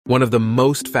One of the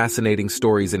most fascinating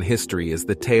stories in history is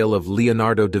the tale of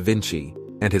Leonardo da Vinci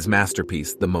and his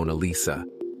masterpiece, the Mona Lisa.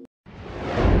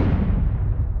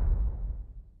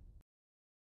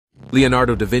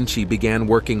 Leonardo da Vinci began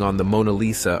working on the Mona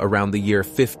Lisa around the year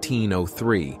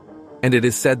 1503, and it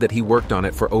is said that he worked on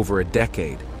it for over a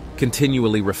decade,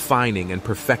 continually refining and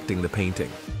perfecting the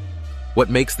painting. What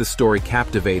makes the story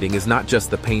captivating is not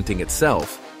just the painting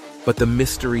itself, but the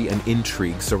mystery and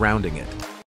intrigue surrounding it.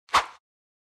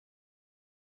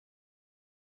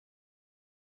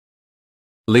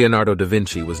 Leonardo da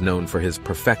Vinci was known for his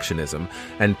perfectionism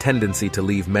and tendency to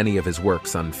leave many of his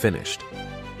works unfinished.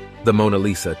 The Mona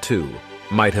Lisa, too,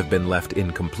 might have been left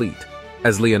incomplete,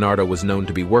 as Leonardo was known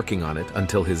to be working on it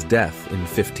until his death in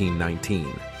 1519.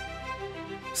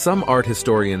 Some art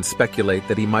historians speculate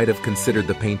that he might have considered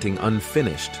the painting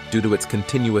unfinished due to its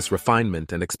continuous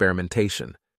refinement and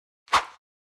experimentation.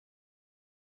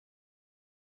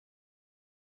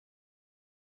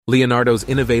 Leonardo's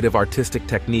innovative artistic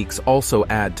techniques also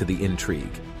add to the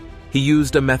intrigue. He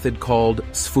used a method called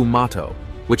sfumato,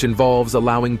 which involves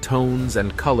allowing tones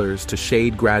and colors to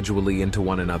shade gradually into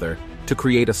one another to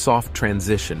create a soft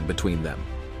transition between them.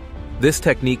 This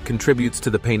technique contributes to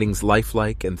the painting's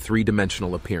lifelike and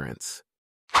three-dimensional appearance.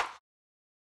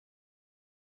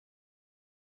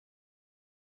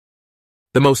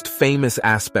 The most famous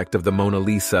aspect of the Mona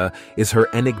Lisa is her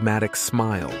enigmatic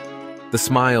smile. The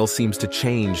smile seems to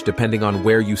change depending on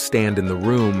where you stand in the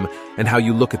room and how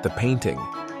you look at the painting.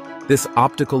 This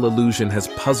optical illusion has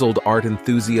puzzled art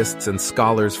enthusiasts and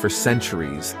scholars for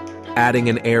centuries, adding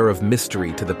an air of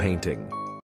mystery to the painting.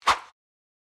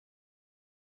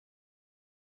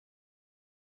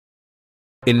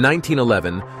 In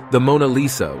 1911, the Mona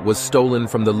Lisa was stolen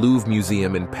from the Louvre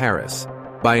Museum in Paris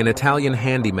by an Italian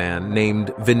handyman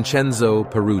named Vincenzo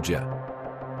Peruggia.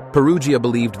 Peruggia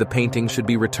believed the painting should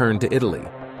be returned to Italy,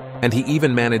 and he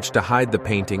even managed to hide the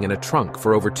painting in a trunk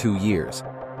for over 2 years.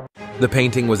 The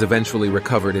painting was eventually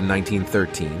recovered in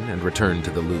 1913 and returned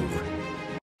to the Louvre.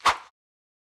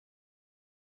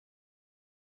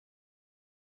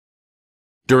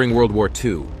 During World War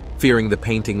II, fearing the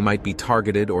painting might be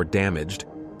targeted or damaged,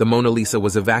 the Mona Lisa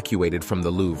was evacuated from the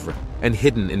Louvre and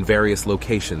hidden in various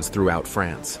locations throughout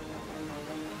France.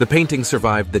 The painting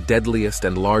survived the deadliest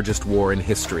and largest war in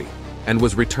history and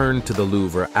was returned to the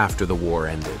Louvre after the war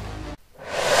ended.